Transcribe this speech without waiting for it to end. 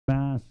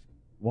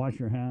wash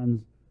your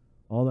hands,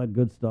 all that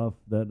good stuff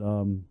that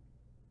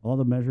all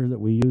the measures that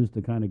we use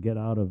to kind of get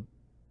out of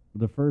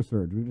the first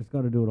surge. We just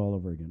got to do it all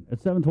over again. At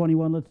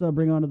 7:21, let's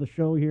bring on to the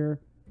show here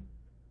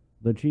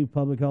the Chief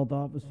Public Health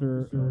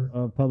Officer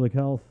of Public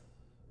Health,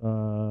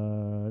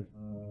 Chima.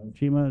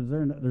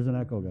 There's an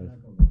echo, guys.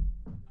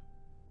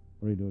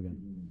 What do you do again?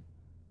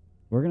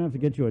 We're gonna have to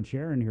get you a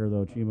chair in here,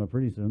 though, Chima,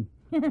 pretty soon.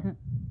 Good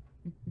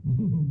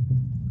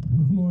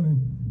morning.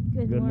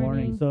 Good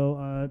morning. So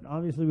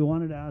obviously we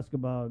wanted to ask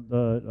about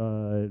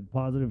the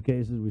positive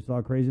cases. We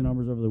saw crazy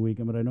numbers over the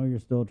weekend, but I know you're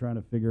still trying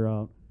to figure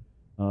out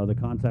the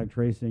contact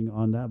tracing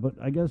on that. But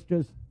I guess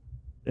just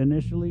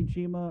initially,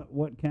 Chima,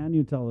 what can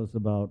you tell us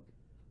about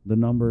the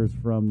numbers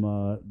from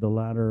the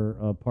latter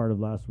part of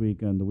last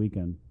week and the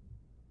weekend?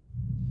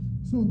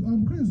 So,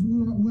 Chris,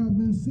 we have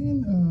been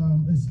seeing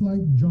a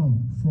slight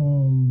jump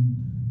from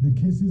the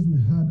cases we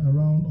had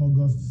around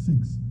August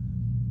 6th.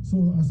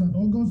 So, as at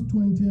August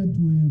 20th,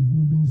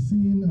 we've been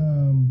seeing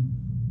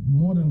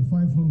more than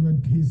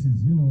 500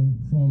 cases,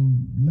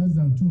 from less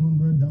than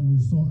 200 that we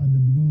saw at the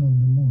beginning of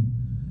the month.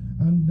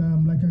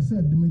 And like I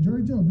said, the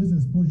majority of these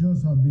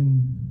exposures have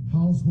been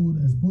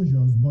household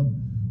exposures, but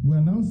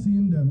we're now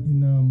seeing them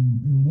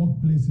in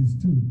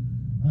workplaces too,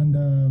 and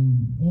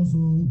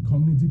also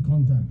community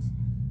contacts.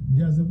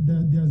 There's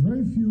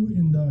very few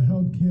in the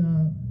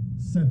healthcare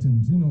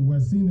settings. We're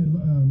seeing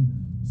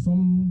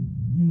some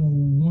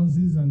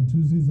onesies and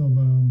twosies of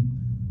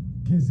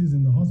cases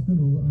in the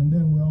hospital, and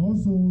then we're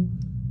also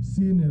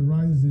seeing a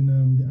rise in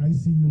the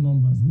ICU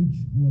numbers, which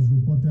was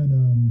reported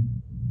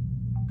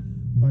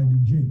by the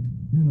JAKE.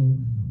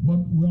 But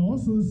we're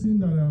also seeing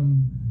that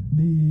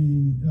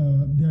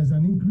there's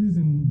an increase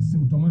in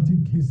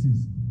symptomatic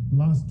cases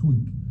last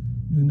week.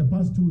 In the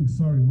past 2 weeks,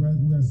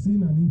 we're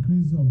seeing an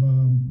increase of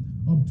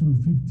up to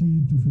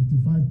 50 to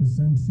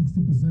 55%,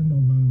 60%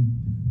 of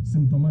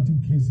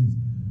symptomatic cases.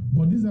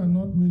 But these are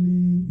not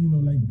really,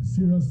 like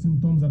serious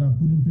symptoms that are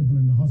putting people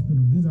in the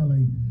hospital. These are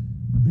like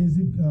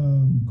basic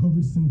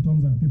COVID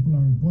symptoms that people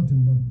are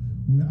reporting, but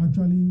we're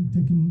actually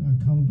taking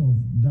account of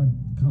that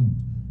count,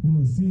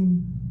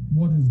 seeing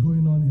what is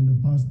going on in the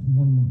past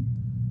 1 month.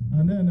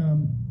 And then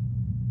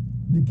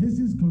the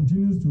cases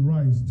continues to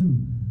rise too.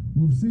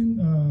 We've seen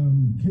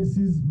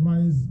cases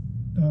rise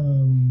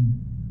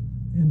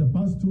in the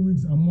past 2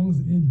 weeks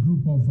amongst age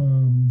group of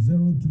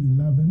 0 to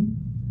 11,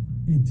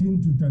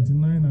 18 to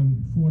 39, and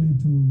 40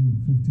 to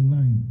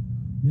 59.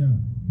 Yeah,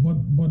 but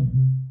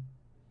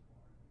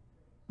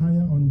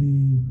higher on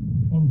the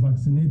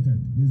unvaccinated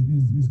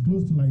is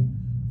close to like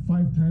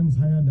 5 times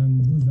higher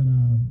than those that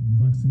are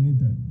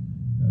vaccinated.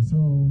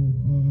 So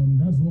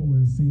that's what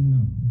we're seeing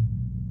now.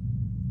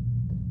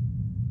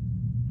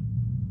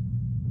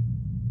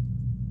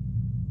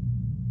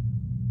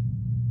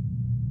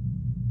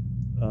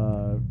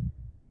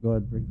 Go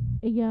ahead, Bree.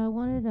 Yeah, I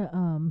wanted to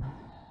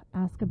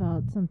ask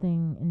about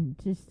something, and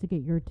just to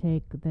get your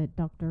take, that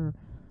Dr.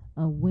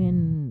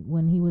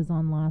 when he was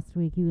on last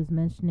week, he was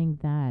mentioning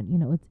that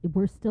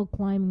we're still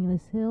climbing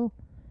this hill.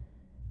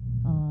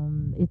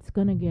 It's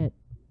gonna get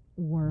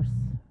worse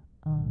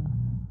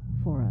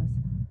for us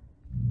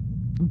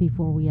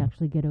before we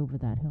actually get over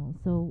that hill.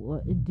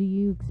 So do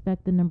you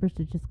expect the numbers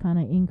to just kind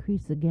of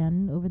increase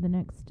again over the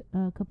next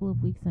couple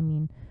of weeks? I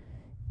mean,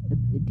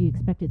 do you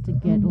expect it to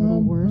get a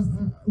little worse?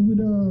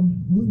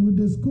 With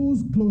the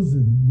schools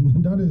closing,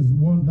 that is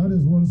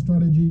one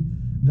strategy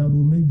that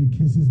will make the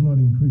cases not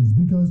increase,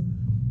 because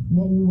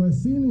what we were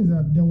seeing is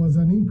that there was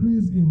an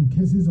increase in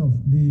cases of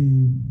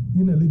the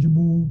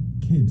ineligible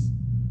kids,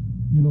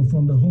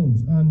 from the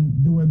homes, and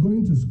they were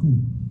going to school.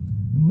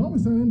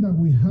 Notwithstanding that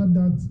we had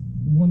that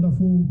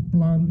wonderful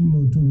plan,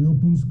 to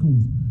reopen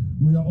schools,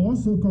 we are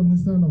also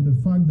cognizant of the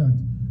fact that,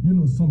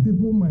 some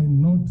people might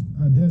not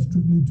adhere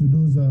strictly to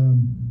those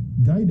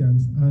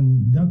guidance,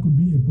 and that could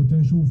be a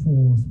potential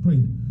for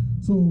spread.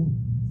 So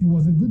it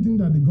was a good thing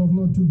that the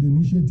governor took the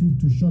initiative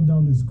to shut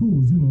down the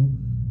schools,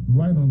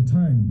 right on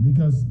time,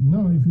 because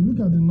now if you look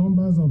at the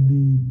numbers of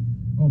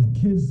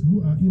kids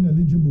who are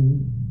ineligible,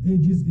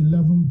 ages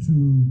 11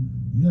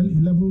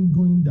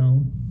 going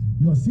down,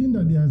 you're seeing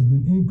that there has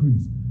been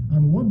increase.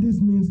 And what this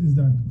means is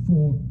that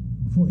for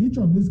each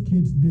of these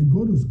kids, they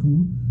go to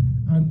school,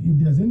 and if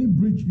there's any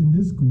breach in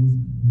these schools,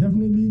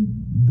 definitely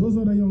those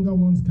other younger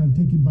ones can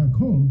take it back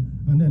home,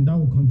 and then that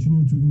will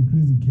continue to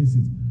increase the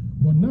cases.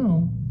 But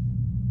now,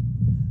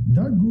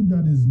 that group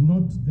that is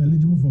not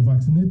eligible for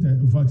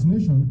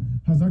vaccination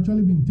has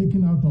actually been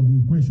taken out of the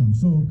equation.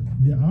 So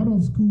they're out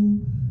of school.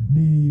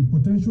 The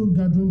potential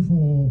gathering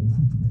for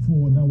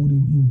that would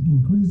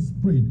increase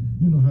spread,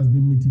 has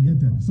been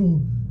mitigated.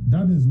 So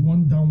that is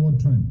one downward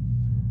trend.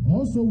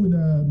 Also with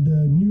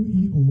the new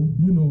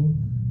EO,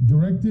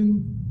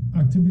 directing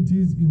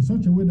activities in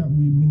such a way that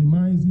we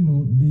minimize,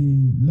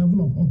 the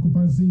level of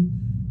occupancy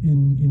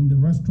in the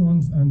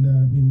restaurants and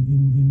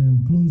in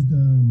enclosed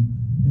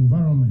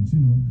environments,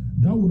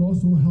 that would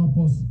also help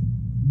us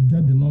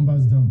get the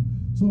numbers down.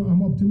 So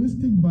I'm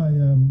optimistic by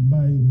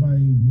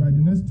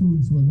the next 2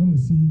 weeks we're going to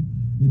see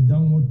a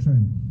downward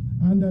trend.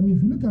 And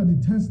if you look at the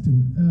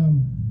testing,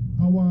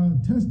 our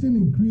testing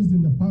increased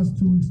in the past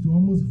 2 weeks to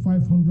almost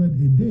 500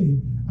 a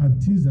day at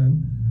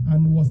Tizen,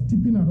 and was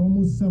tipping at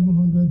almost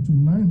 700 to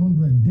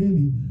 900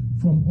 daily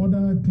from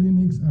other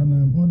clinics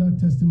and other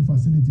testing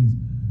facilities.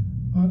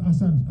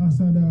 As at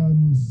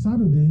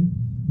Saturday,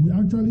 we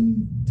actually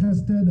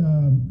tested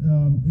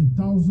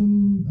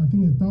 1,000, I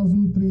think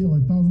 1,003 or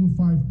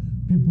 1,005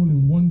 people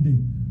in one day,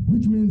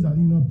 which means that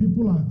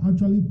people are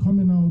actually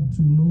coming out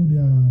to know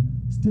their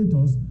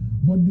status.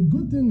 But the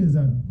good thing is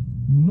that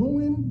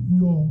knowing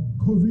your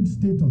COVID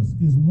status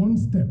is one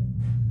step.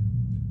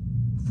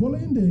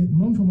 Following the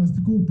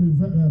non-pharmaceutical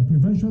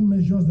prevention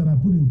measures that are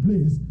put in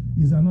place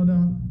is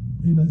another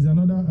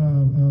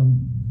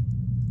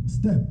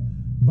step.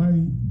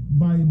 By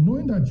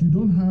knowing that you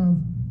don't have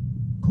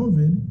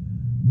COVID,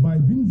 by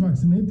being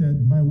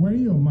vaccinated, by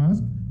wearing your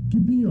mask,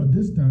 keeping your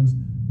distance,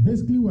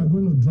 basically we're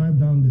going to drive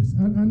down this.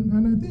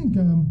 And I think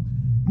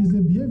it's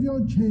a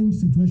behavioral change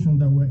situation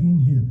that we're in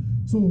here.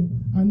 So,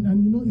 and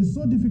it's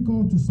so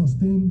difficult to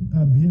sustain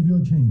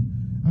behavioral change.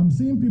 I'm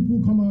seeing people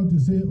come out to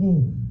say,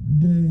 oh,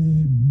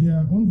 they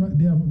are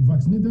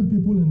vaccinated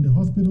people in the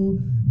hospital,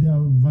 they are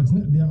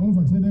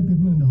unvaccinated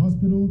people in the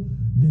hospital.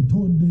 They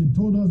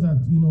told us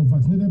that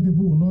vaccinated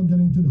people will not get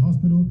into the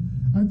hospital.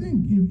 I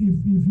think if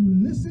you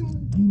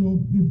listen,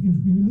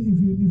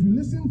 if you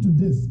listen to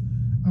this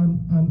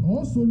and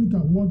also look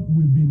at what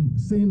we've been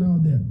saying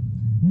out there,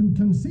 you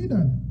can see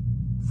that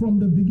from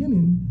the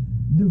beginning,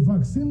 the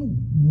vaccine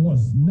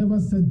was never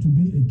said to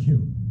be a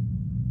cure.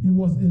 It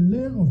was a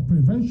layer of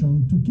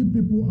prevention to keep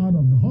people out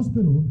of the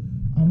hospital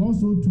and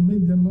also to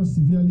make them not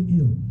severely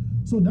ill.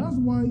 So that's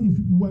why if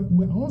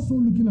we're also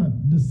looking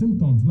at the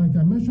symptoms. Like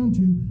I mentioned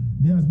to you,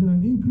 there has been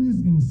an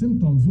increase in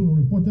symptoms,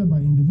 reported by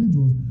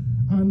individuals.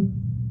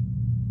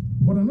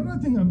 But another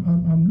thing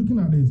I'm looking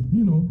at is,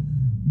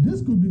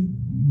 this could be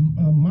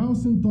mild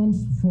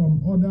symptoms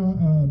from other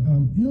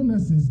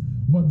illnesses,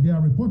 but they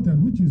are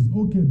reported, which is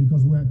okay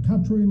because we are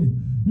capturing it.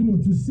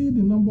 To see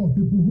the number of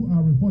people who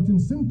are reporting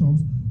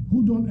symptoms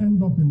who don't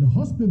end up in the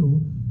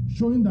hospital,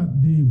 showing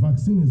that the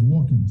vaccine is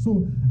working.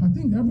 So I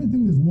think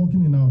everything is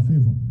working in our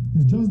favor.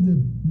 It's just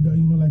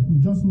like we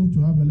just need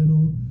to have a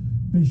little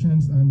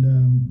patience and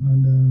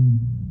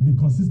be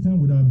consistent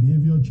with our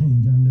behavioral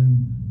change, and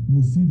then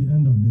we'll see the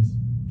end of this.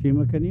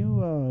 Chima, can you,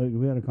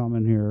 we had a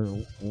comment here,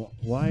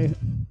 why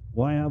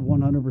have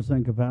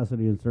 100%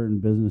 capacity in certain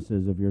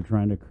businesses if you're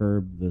trying to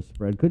curb the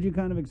spread? Could you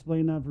kind of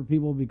explain that for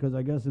people? Because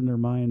I guess in their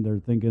mind they're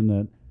thinking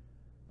that,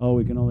 oh,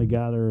 we can only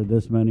gather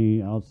this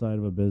many outside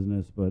of a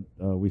business, but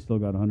we still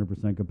got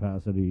 100%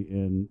 capacity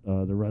in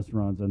the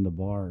restaurants and the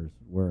bars,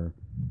 where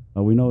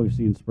we know we've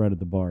seen spread at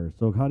the bars.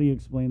 So how do you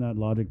explain that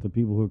logic to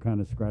people who kind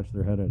of scratch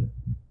their head at it?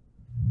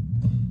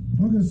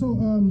 Okay, so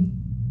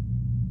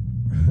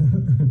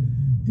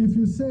if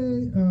you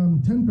say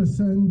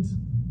 10%,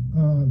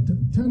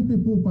 10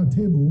 people per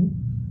table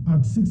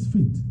at 6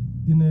 feet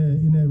in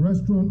a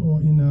restaurant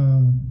or in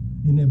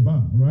a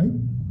bar, right?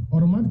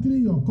 Automatically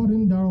you're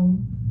cutting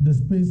down the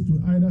space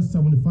to either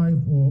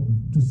 75 or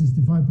to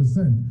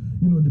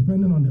 65%,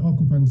 depending on the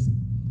occupancy.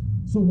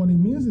 So what it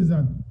means is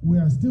that we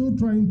are still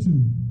trying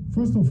to,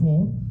 first of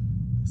all,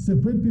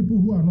 separate people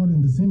who are not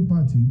in the same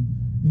party,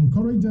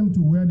 encourage them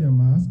to wear their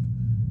mask,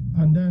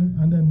 and then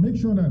make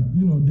sure that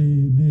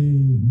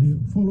they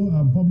follow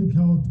public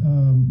health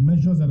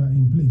measures that are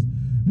in place.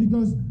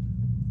 Because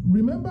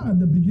remember at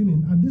the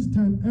beginning, at this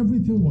time,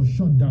 everything was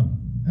shut down.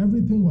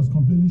 Everything was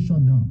completely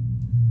shut down,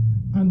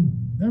 and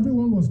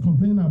everyone was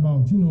complaining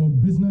about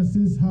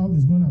businesses, how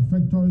it's going to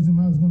affect tourism,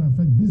 how it's going to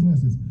affect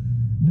businesses.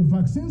 The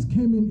vaccines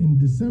came in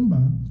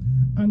December,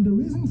 and the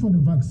reason for the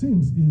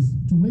vaccines is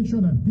to make sure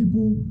that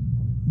people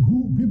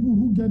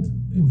who get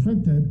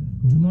infected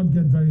do not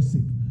get very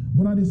sick.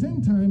 But at the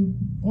same time,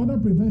 other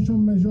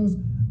prevention measures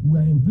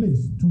were in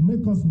place to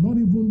make us not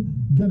even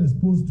get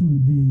exposed to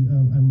the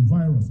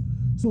virus.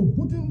 So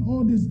putting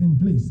all this in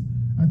place,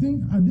 I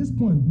think at this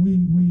point,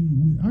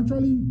 we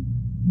actually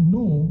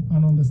know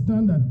and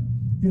understand that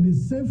it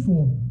is safe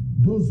for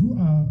those who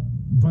are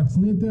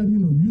vaccinated,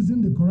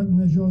 using the correct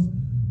measures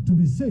to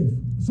be safe.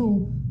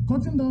 So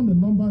cutting down the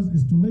numbers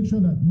is to make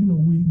sure that,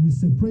 we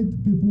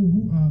separate people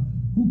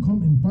who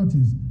come in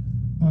parties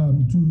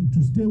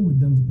to stay with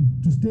them,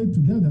 to stay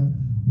together,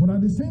 but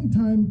at the same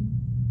time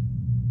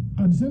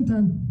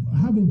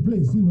have in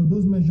place,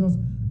 those measures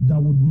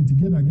that would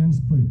mitigate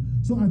against spread.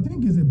 So I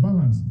think it's a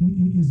balance.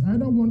 It's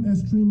either one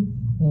extreme,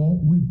 or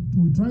we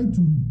try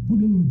to put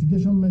in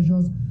mitigation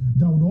measures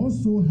that would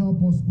also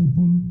help us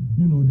open,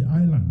 the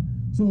island.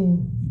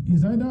 So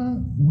it's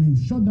either we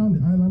shut down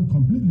the island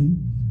completely,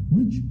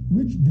 which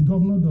the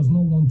governor does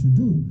not want to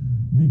do,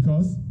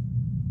 because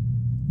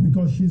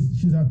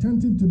she's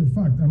attentive to the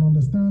fact and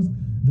understands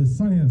the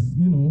science,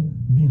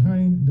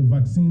 behind the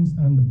vaccines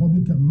and the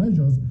public health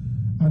measures,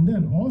 and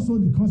then also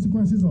the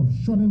consequences of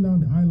shutting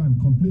down the island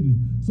completely.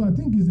 So I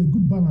think it's a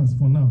good balance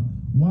for now,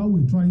 while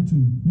we try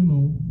to,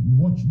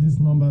 watch these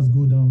numbers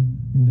go down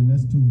in the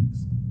next 2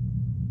 weeks.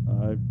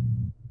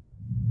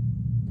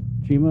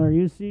 Chima, are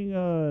you seeing,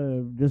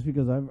 just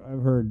because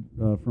I've heard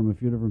from a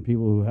few different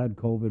people who had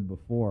COVID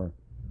before,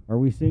 Are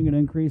we seeing an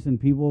increase in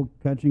people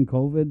catching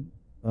COVID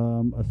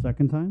a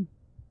second time?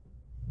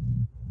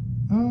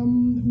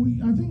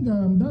 I think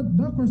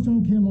that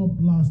question came up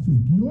last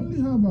week. You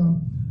only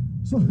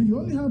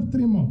have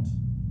 3 months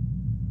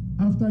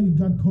after you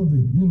got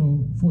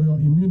COVID, for your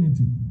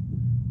immunity.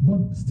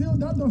 But still,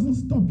 that doesn't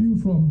stop you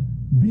from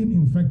being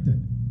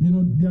infected.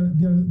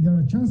 There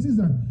are chances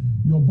that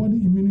your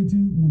body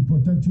immunity will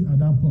protect you at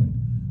that point.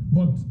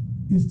 But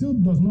it still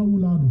does not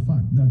rule out the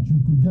fact that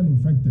you could get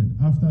infected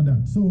after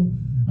that. So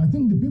I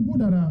think the people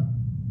that are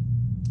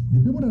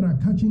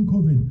catching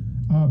COVID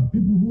are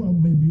people who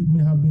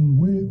may have been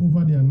way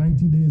over their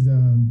 90 days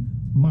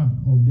mark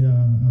of their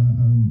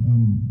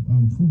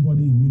full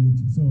body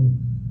immunity. So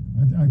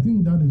I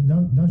think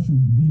that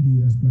should be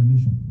the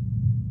explanation.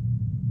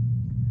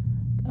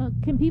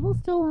 Can people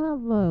still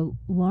have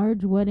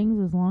large weddings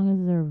as long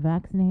as they're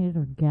vaccinated,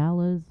 or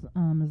galas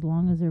as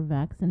long as they're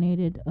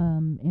vaccinated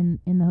in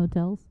the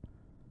hotels?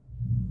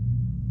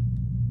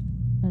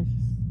 I was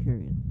just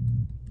curious.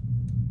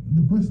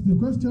 The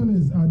question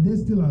is, are they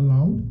still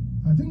allowed?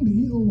 I think the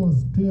EO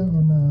was clear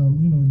on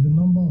the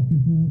number of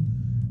people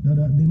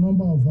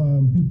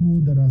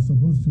that are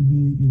supposed to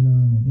be in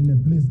a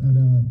place at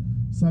a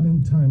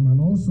certain time,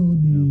 and also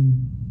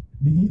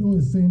the EO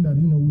is saying that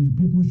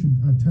people should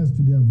attest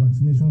to their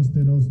vaccination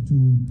status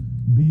to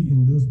be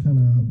in those kind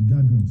of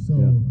gatherings.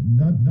 So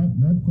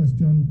that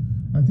question,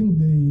 I think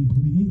the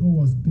EO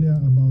was clear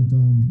about.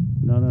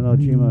 No,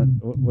 Chima.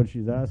 What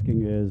she's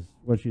asking is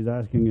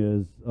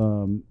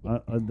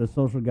the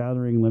social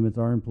gathering limits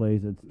are in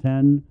place. It's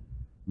 10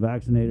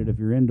 vaccinated if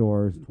you're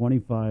indoors,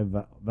 25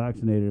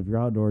 vaccinated if you're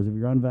outdoors. If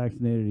you're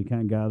unvaccinated, you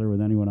can't gather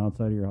with anyone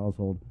outside of your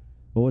household.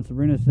 But what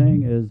Sabrina's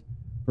saying is,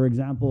 for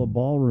example, a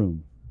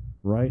ballroom,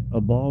 right?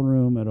 A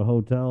ballroom at a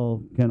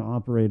hotel can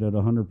operate at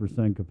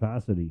 100%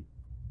 capacity,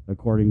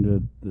 according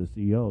to the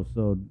CEO.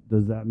 So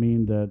does that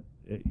mean that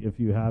if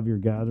you have your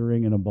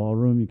gathering in a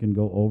ballroom, you can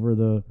go over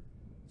the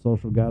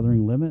social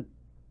gathering limit?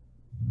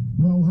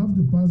 No, I'll have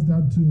to pass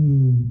that to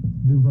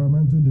the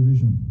environmental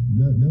division.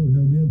 They'll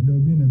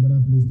be in a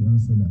better place to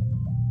answer that.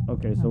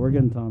 Okay, so we're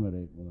getting Tom at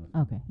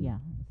 8. Okay, yeah,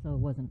 so it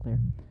wasn't clear.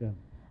 Yeah.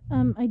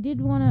 I did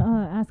want to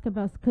ask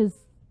about,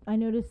 because I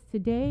noticed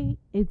today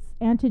it's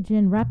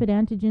rapid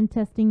antigen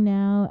testing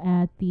now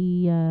at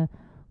the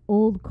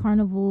old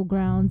Carnival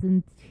grounds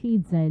in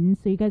Tiedzen.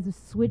 So you guys have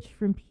switched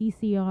from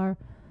PCR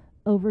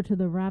over to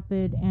the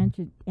rapid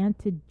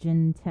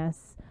antigen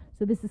tests.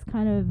 So this is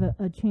kind of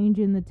a change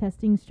in the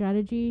testing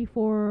strategy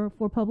for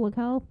public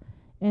health.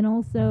 And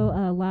also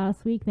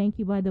last week, thank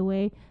you, by the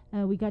way,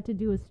 we got to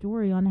do a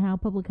story on how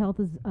public health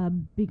has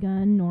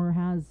begun or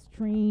has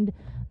trained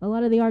a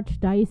lot of the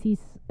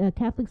Archdiocese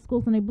Catholic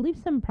schools, and I believe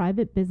some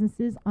private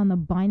businesses, on the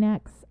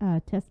Binax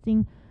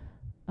testing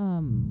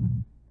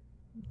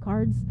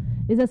cards.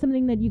 Is that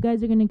something that you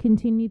guys are going to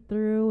continue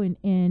through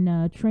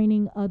in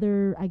training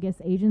other, I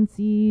guess,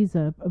 agencies,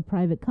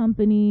 private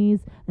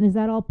companies? And is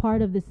that all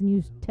part of this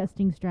new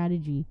testing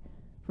strategy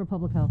for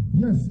public health?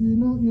 Yes,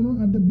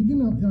 at the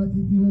beginning of,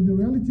 the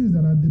reality is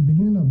that at the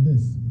beginning of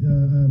this,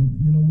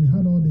 we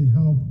had all the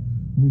help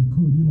we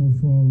could,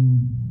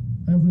 from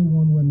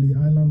everyone when the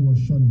island was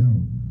shut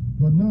down.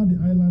 But now the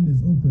island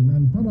is open,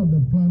 and part of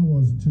the plan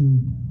was to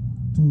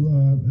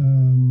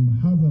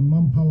have a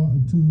manpower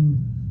to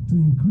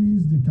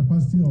increase the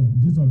capacity of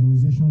these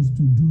organizations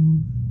to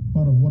do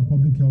part of what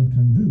public health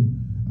can do.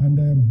 And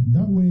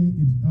that way,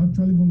 it's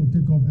actually going to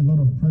take off a lot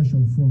of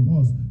pressure from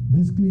us,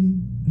 basically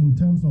in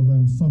terms of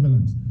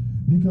surveillance.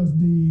 Because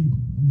the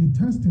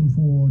testing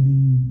for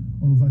the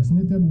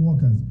unvaccinated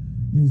workers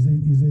is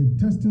a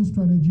testing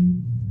strategy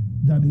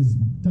that is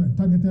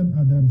targeted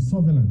at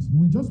surveillance.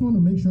 We just want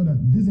to make sure that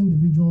these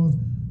individuals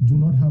do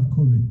not have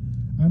COVID.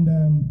 And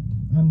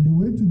the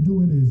way to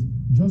do it is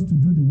just to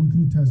do the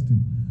weekly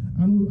testing.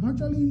 And we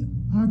actually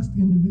asked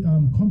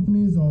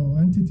companies or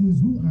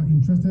entities who are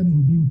interested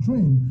in being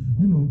trained,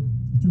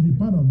 to be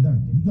part of that.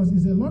 Because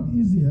it's a lot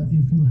easier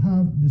if you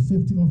have the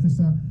safety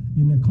officer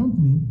in a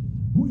company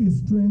who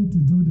is trained to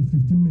do the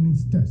 15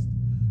 minutes test.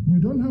 You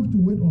don't have to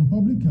wait on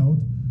public health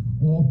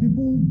or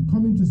people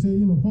coming to say,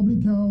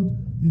 public health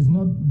is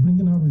not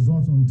bringing out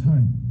results on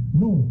time.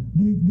 No,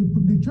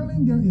 the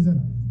challenge there is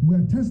that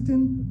we're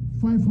testing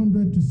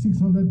 500 to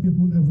 600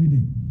 people every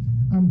day.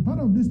 And part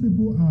of these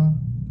people are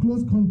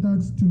close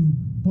contacts to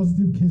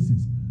positive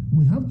cases.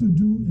 We have to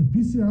do a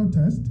PCR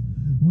test.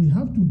 We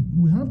have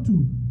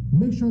to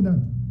make sure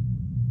that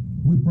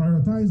we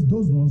prioritize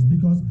those ones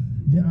because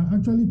they are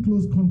actually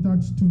close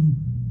contacts to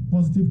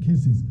positive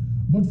cases.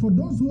 But for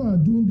those who are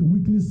doing the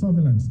weekly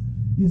surveillance,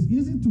 it's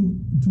easy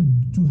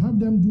to have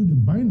them do the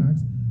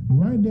Binax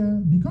right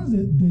there because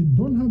they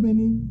don't have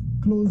any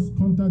close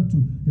contact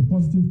to a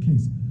positive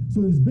case.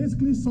 So it's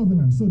basically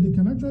surveillance. So they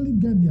can actually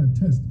get their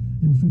test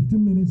in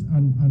 15 minutes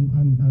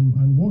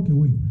and walk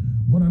away.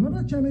 But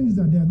another challenge is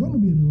that they are going to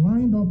be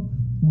lined up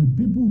with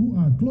people who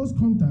are close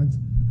contacts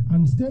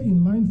and stay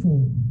in line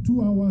for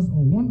 2 hours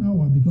or 1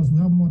 hour because we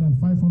have more than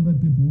 500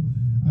 people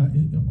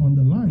on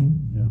the line.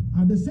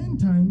 Yeah. At the same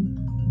time,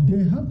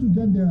 they have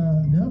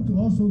to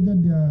also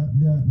get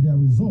their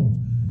results.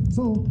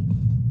 So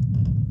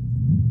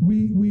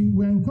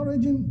we're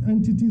encouraging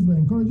entities, we're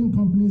encouraging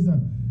companies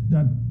that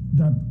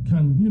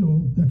can,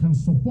 that can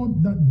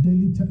support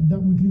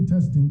that weekly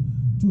testing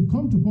to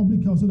come to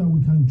public health so that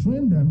we can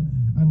train them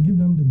and give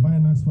them the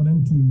binacs for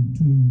them to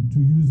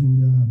use in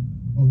their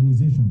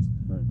organizations.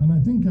 Right. And I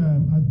think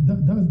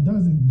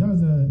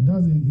that's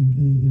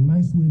a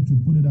nice way to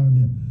put it out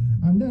there.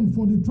 And then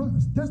for the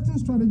testing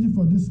strategy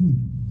for this week,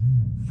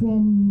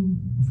 from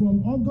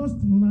August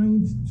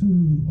 9th to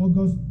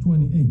August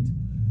 28th,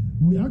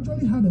 we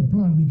actually had a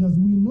plan because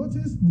we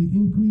noticed we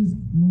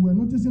were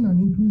noticing an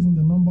increase in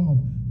the number of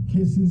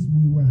cases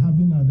we were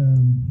having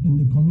in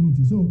the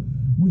community. So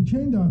we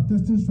changed our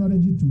testing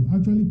strategy to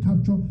actually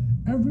capture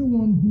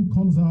everyone who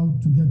comes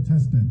out to get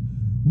tested.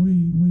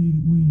 We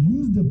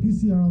use the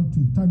PCR to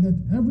target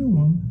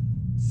everyone,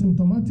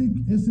 symptomatic,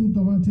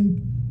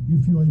 asymptomatic.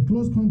 If you're a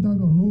close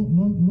contact or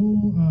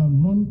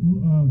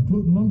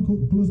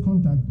non-close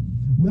contact,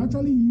 we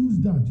actually use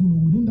that,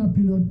 within that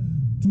period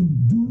to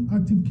do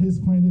active case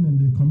finding in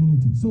the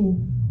community. So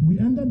we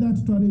ended that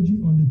strategy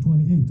on the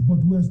 28th,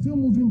 but we're still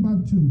moving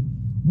back to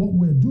what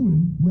we're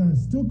doing. We're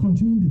still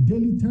continuing the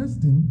daily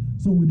testing,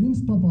 so we didn't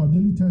stop our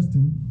daily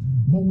testing,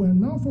 but we're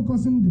now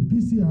focusing the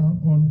PCR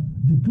on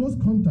the close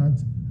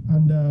contacts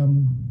and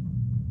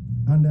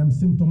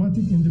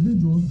symptomatic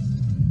individuals.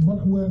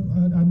 But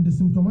and the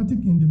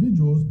symptomatic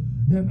individuals,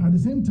 then at the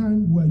same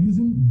time we're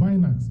using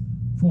binacs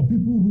for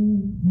people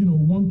who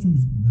want to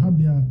have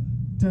their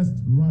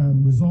test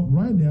result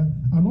right there,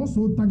 and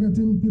also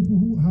targeting people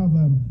who have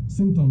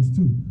symptoms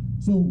too.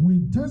 So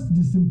we test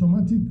the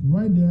symptomatic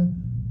right there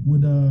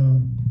with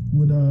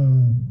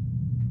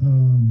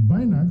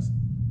binacs.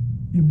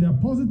 If they're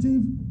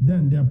positive,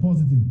 then they're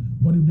positive.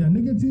 But if they're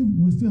negative,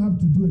 we still have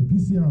to do a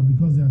PCR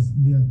because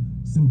they're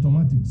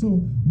symptomatic.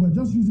 So we're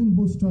just using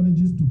both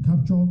strategies to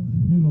capture,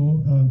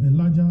 a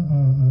larger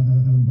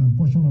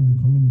portion of the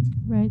community.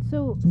 Right.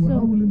 So we're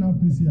not ruling out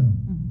PCR.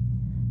 Mm-hmm.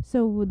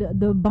 So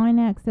the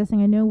binacs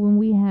testing, I know when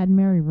we had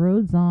Mary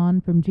Rhodes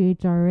on from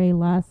GHRA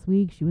last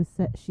week,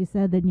 she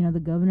said that the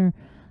governor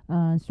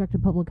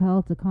instructed public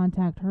health to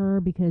contact her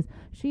because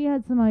she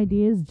had some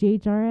ideas.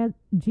 GHRA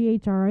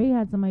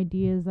had some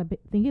ideas. I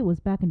think it was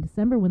back in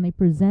December when they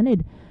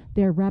presented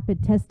their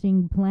rapid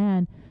testing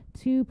plan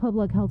to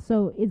public health.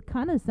 So it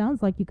kind of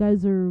sounds like you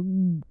guys are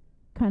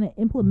kind of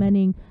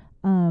implementing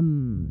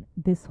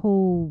this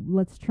whole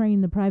let's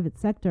train the private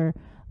sector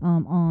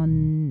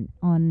on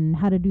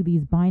how to do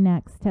these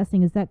binacs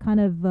testing. Is that kind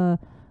of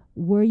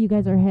where you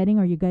guys are heading?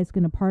 Are you guys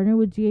going to partner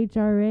with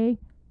GHRA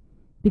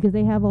because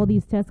they have all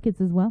these test kits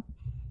as well?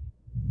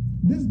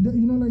 This, that's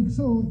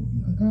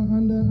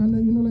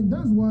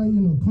why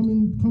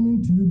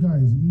coming to you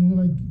guys,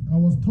 I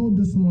was told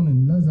this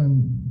morning, less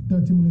than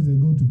 30 minutes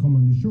ago, to come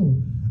on the show,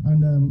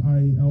 and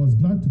I was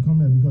glad to come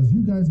here because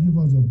you guys give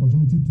us the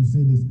opportunity to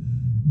say this.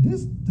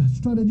 This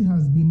strategy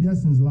has been there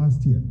since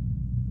last year.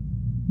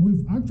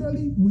 We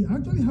actually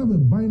have a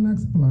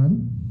binacs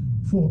plan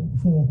for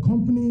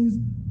companies,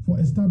 for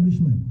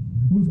establishment.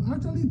 We've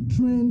actually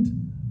trained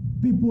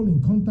people in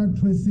contact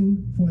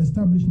tracing for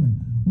establishment.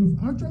 We've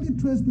actually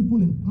traced people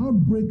in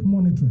outbreak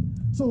monitoring.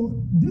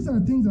 So these are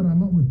things that are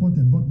not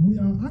reported, but we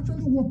are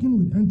actually working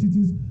with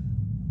entities.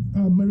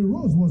 Mary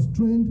Rose was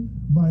trained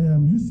by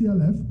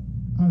UCLF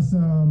as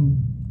an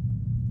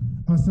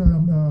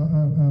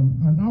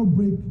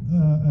outbreak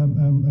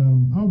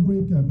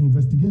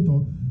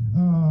investigator.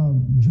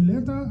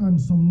 Julieta and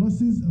some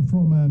nurses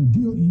from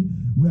DOE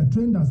were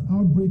trained as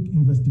outbreak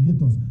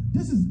investigators.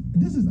 This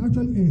is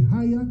actually a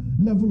higher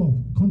level of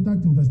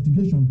contact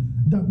investigation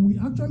that we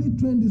actually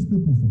train these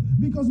people for,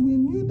 because we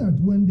knew that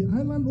when the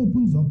island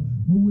opens up,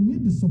 we will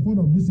need the support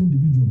of these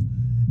individuals.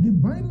 The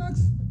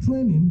binacs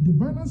training, the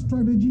binacs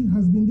strategy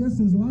has been there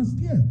since last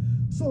year.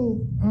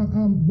 So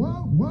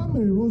while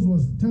Mary Rose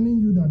was telling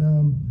you that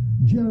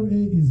GRA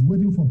is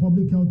waiting for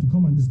public health to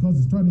come and discuss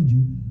the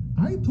strategy,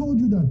 I told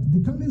you that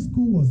the Cali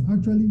school was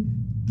actually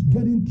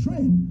getting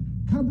trained.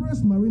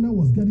 Cabres Marina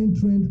was getting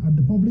trained at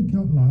the public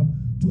health lab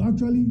to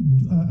actually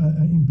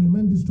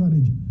implement this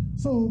strategy.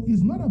 So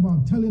it's not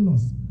about telling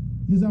us,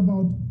 it's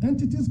about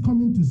entities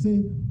coming to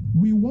say,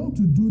 we want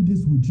to do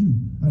this with you,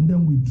 and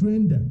then we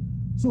train them.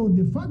 So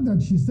the fact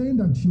that she's saying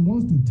that she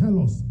wants to tell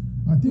us,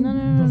 I think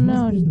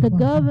no. The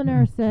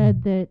governor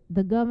said that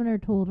the governor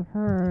told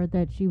her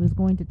that she was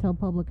going to tell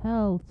public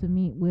health to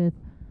meet with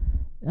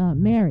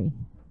Mary.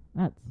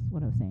 That's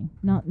what I was saying.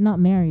 Not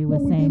Mary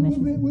was saying that.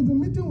 We've been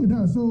meeting with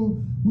her.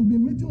 So we've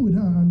been meeting with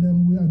her,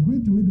 and we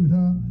agreed to meet with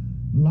her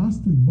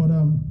last week. But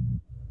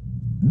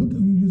look,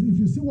 if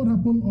you see what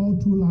happened all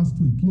through last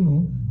week,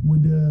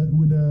 with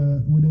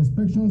the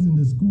inspections in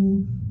the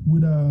school,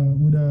 with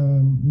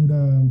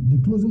the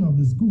closing of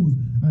the schools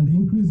and the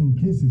increase in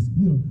cases,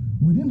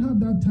 we didn't have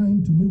that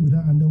time to meet with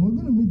her, and then we're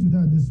going to meet with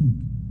her this week.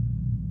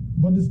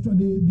 But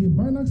the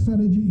binacs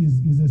strategy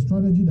is a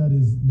strategy that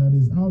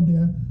is out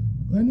there.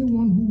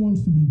 Anyone who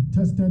wants to be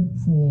tested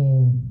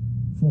for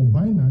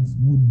binacs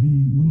would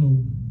be,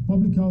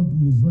 public health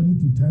is ready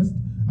to test,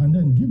 and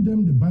then give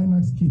them the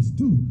Binax kits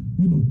too,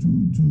 you know,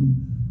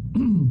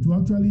 to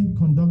actually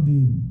conduct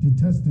the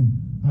testing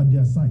at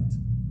their site.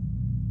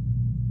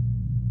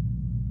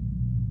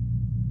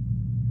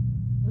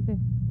 Okay.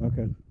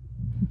 Okay.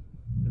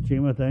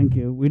 Chima, thank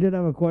you. We did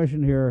have a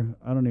question here.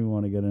 I don't even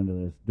want to get into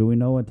this. Do we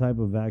know what type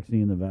of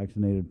vaccine the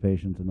vaccinated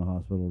patients in the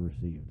hospital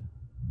received?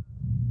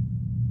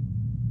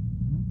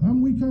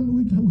 We can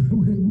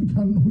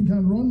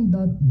run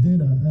that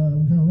data.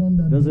 We can run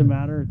that. Does data. it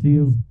matter to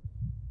you?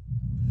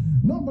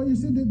 No, but you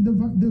see,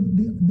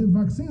 the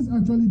vaccines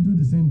actually do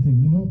the same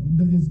thing. You know,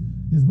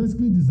 it's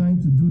basically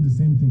designed to do the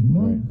same thing.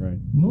 Right.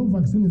 No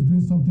vaccine is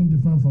doing something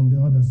different from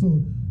the other.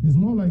 So it's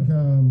more like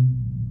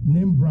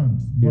name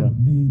brands, but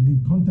the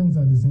contents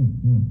are the same.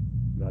 You know.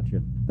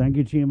 Gotcha. Thank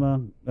you,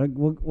 Chima.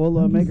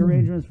 We'll make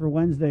arrangements for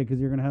Wednesday because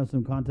you're going to have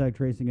some contact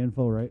tracing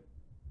info, right?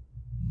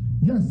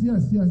 Yes,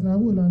 I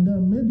will. And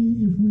then maybe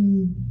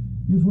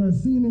if we're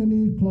seeing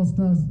any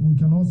clusters, we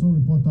can also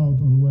report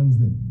out on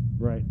Wednesday.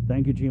 Right.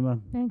 Thank you, Chima.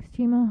 Thanks,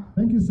 Chima.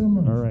 Thank you so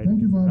much. All right.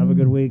 Thank you for having Have a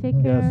good me. week. Take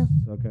Yes.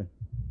 care. Okay.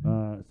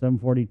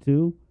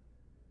 7:42.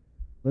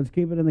 Let's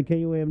keep it in the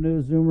KUAM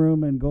News Zoom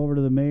room and go over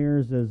to the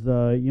mayors. As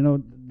you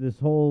know, this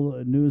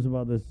whole news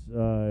about this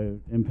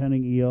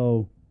impending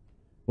EO.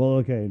 Well,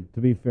 okay.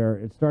 To be fair,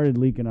 it started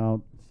leaking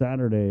out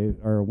Saturday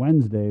or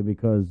Wednesday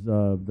because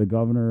the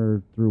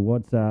governor through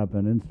WhatsApp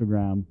and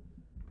Instagram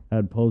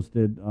had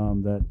posted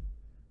that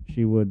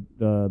she would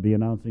be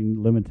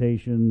announcing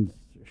limitations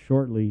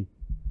shortly.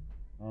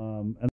 And